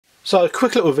So a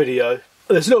quick little video.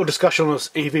 There's a little discussion on this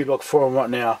EEVblog forum right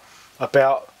now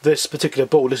about this particular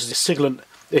board. This is the Siglent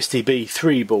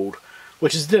STB3 board,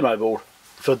 which is a demo board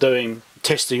for doing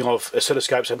testing of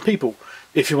oscilloscopes and people.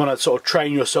 If you want to sort of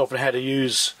train yourself on how to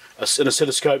use an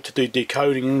oscilloscope to do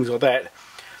decoding and things like that,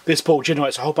 this board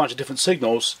generates a whole bunch of different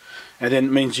signals, and then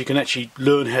it means you can actually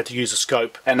learn how to use a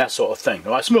scope and that sort of thing.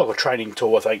 Right? It's more like a training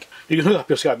tool, I think. You can hook up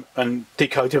your scope and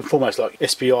decode different formats like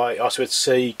SPI,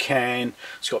 I2C, CAN.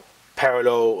 It's got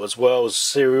parallel as well as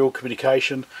serial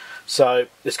communication. So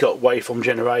it's got waveform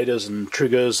generators and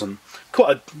triggers and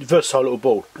quite a versatile little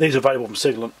board. These are available from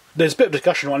Siglent. There's a bit of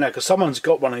discussion right now because someone's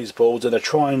got one of these boards and they're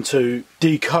trying to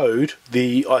decode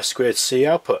the I2C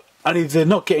output. Only they're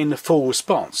not getting the full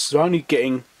response. They're only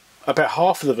getting about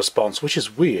half of the response, which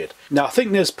is weird. Now I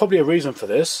think there's probably a reason for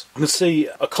this. You can see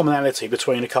a commonality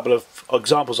between a couple of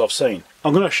examples I've seen.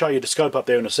 I'm going to show you the scope up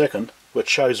there in a second, which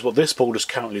shows what this board is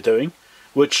currently doing,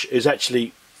 which is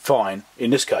actually fine in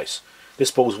this case.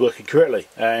 This board is working correctly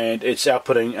and it's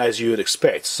outputting as you would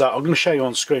expect. So I'm going to show you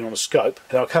on screen on the scope,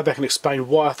 and I'll come back and explain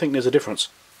why I think there's a difference.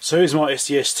 So here's my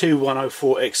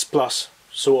SDS2104 X Plus,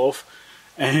 sort of,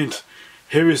 and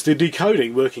here is the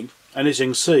decoding working. And as you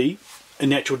can see, in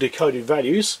the actual decoded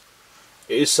values,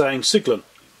 it is saying Siglent,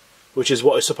 which is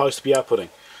what it's supposed to be outputting.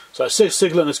 So it says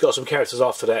Siglent, it's got some characters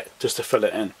after that just to fill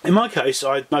it in. In my case,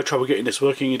 I had no trouble getting this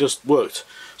working, it just worked.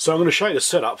 So I'm going to show you the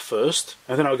setup first,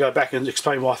 and then I'll go back and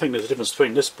explain why I think there's a difference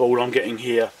between this board I'm getting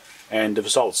here and the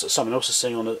results that someone else is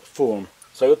seeing on the forum.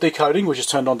 So I've got decoding, which is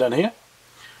turned on down here.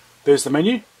 There's the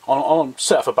menu. I'm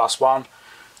set up for bus 1,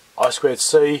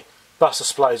 I2C. Bus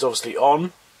display is obviously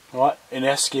on, right, in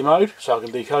ASCII mode, so I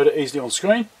can decode it easily on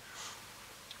screen.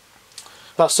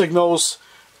 Bus signals,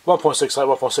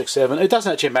 1.68, 1.67. It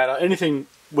doesn't actually matter. Anything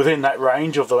within that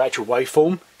range of the actual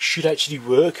waveform should actually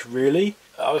work, really.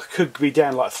 I could be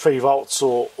down like 3 volts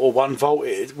or 1 volt.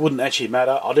 It wouldn't actually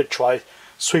matter. I did try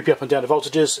sweeping up and down the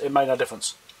voltages. It made no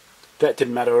difference. That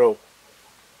didn't matter at all.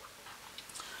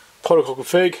 Protocol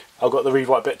config. I've got the read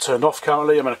write bit turned off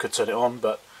currently. I mean, I could turn it on,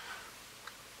 but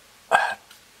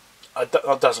it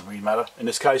doesn't really matter. In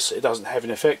this case, it doesn't have an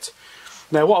effect.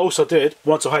 Now, what I also did,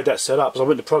 once I had that set up, is I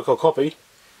went to protocol copy,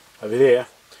 over there,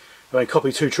 and then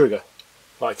copy to trigger,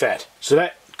 like that. So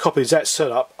that copies that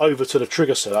setup over to the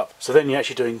trigger setup, so then you're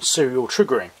actually doing serial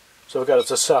triggering. So if we go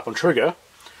to setup and trigger,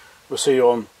 we'll see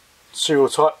on serial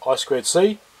type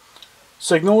I2C.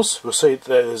 Signals, we'll see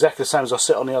they're exactly the same as I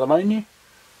set on the other menu,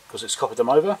 because it's copied them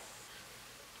over.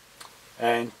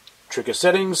 And trigger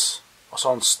settings, it's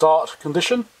on start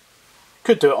condition.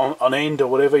 Could do it on end or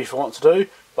whatever if you want to do,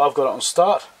 but I've got it on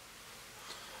start.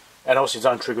 And obviously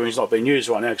zone triggering is not being used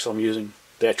right now because I'm using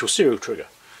the actual serial trigger.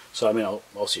 So I mean,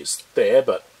 obviously it's there,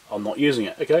 but I'm not using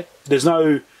it, okay? There's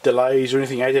no delays or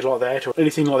anything added like that or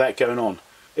anything like that going on.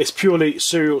 It's purely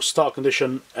serial start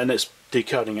condition and it's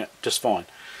decoding it just fine.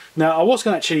 Now I was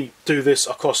going to actually do this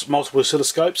across multiple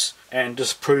oscilloscopes and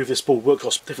just prove this board works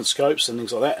across different scopes and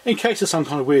things like that, in case there's some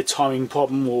kind of weird timing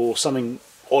problem or something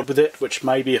odd with it which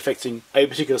may be affecting a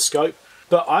particular scope.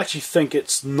 But I actually think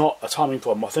it's not a timing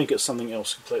problem. I think it's something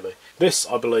else completely. This,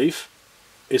 I believe,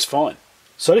 is fine.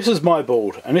 So this is my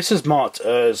board, and this is marked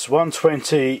as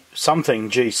 120 something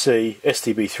GC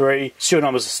STB3. Serial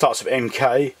numbers starts with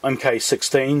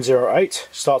MK1608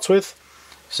 starts with.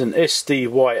 It's an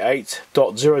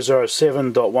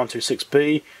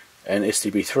SDY8.007.126B and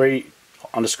STB3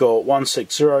 underscore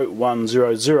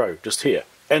 160100 just here.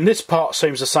 And this part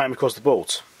seems the same across the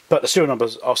boards, but the serial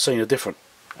numbers I've seen are different.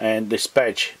 And this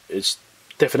badge, its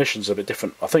definition's a bit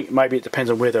different. I think maybe it depends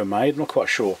on where they're made, I'm not quite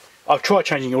sure. I've tried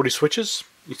changing all these switches,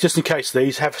 just in case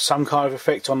these have some kind of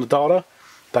effect on the data.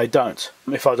 They don't.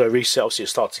 If I do a reset, obviously it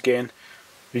starts again.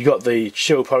 You've got the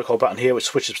serial protocol button here which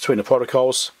switches between the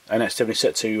protocols, and that's definitely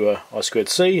set to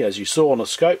I2C as you saw on the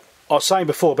scope. I was saying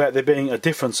before about there being a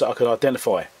difference that I could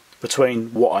identify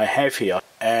between what I have here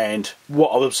and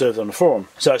what I've observed on the forum.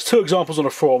 So there's 2 examples on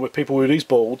the forum with people with these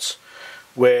boards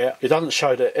where it doesn't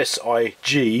show the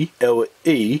SIGLE,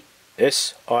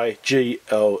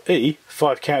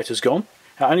 5 characters gone.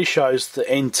 It only shows the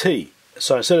NT.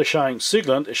 So instead of showing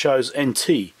Siglent, it shows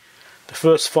NT. The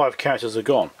first 5 characters are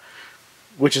gone,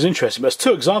 which is interesting. But there's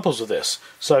 2 examples of this.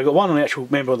 So I've got one on the actual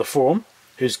member of the forum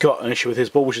who's got an issue with his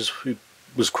board, which is who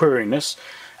was querying this.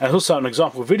 And there's also an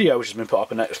example video which has been put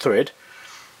up in that thread,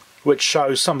 which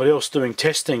shows somebody else doing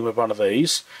testing with one of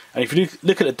these. And if you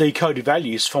look at the decoded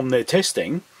values from their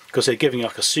testing, because they're giving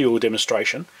like a serial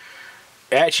demonstration,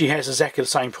 it actually has exactly the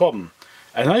same problem.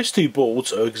 And those 2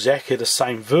 boards are exactly the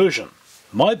same version.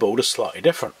 My board is slightly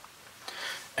different.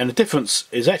 And the difference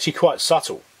is actually quite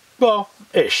subtle. Well,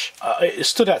 ish. It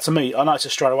stood out to me. I noticed it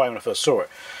straight away when I first saw it.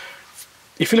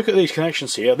 if you look at these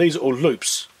connections here, these are all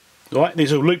loops, right?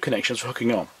 These are loop connections for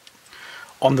hooking on.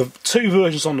 On the two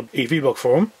versions on the EEVblog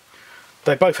forum,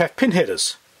 they both have pin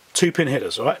headers, 2 pin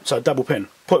headers, right? So double pin,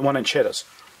 0.1 inch headers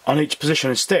on each position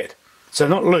instead. So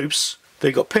not loops,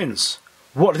 they've got pins.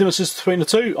 What the difference is between the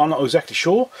two, I'm not exactly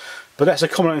sure, but that's a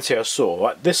commonality I saw.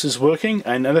 Right? This is working,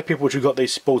 and other people which have got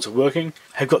these boards are working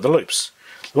have got the loops.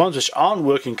 The ones which aren't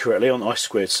working correctly on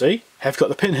I2C have got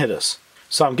the pin headers.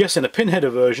 So I'm guessing the pin header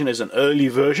version is an early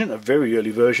version, a very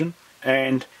early version,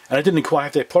 and they didn't quite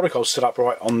have their protocols set up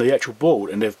right on the actual board,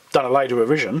 and they've done a later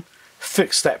revision,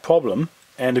 fixed that problem,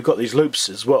 and they've got these loops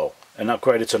as well, and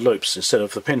upgraded to loops instead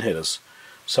of the pin headers.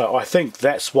 So I think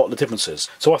that's what the difference is.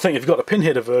 So I think if you've got the pin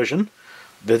header version,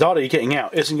 the data you're getting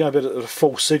out isn't going to be the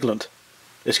full Siglent.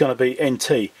 It's going to be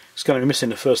NT. It's going to be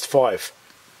missing the first 5.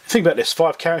 Think about this,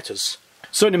 5 characters.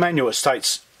 So in the manual it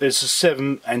states there's a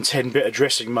 7 and 10-bit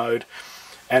addressing mode,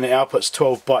 and it outputs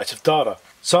 12 bytes of data.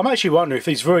 So I'm actually wondering if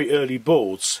these very early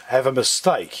boards have a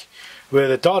mistake where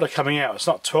the data coming out is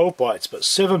not 12 bytes but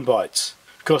 7 bytes.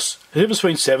 Because the difference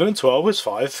between 7 and 12 is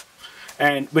 5,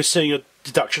 and we're seeing a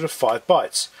deduction of 5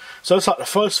 bytes. So it's like the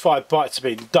first 5 bytes are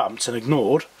being dumped and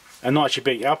ignored and not actually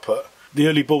being output. The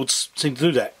early boards seem to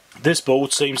do that. This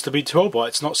board seems to be 12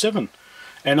 bytes, not 7.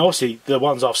 And obviously the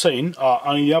ones I've seen are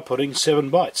only outputting 7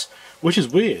 bytes, which is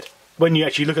weird. When you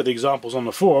actually look at the examples on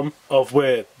the forum of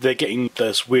where they're getting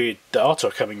this weird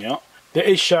data coming out, it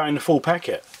is showing the full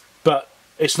packet. But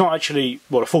it's not actually,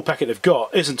 well, the full packet they've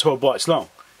got isn't 12 bytes long,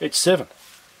 it's 7.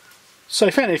 So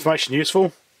if you found the information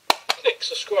useful, click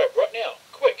subscribe right now,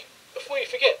 quick, before you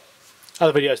forget.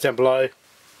 Other videos down below.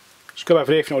 Subscribe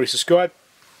over there if you're not already subscribed.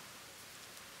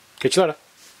 Catch you later.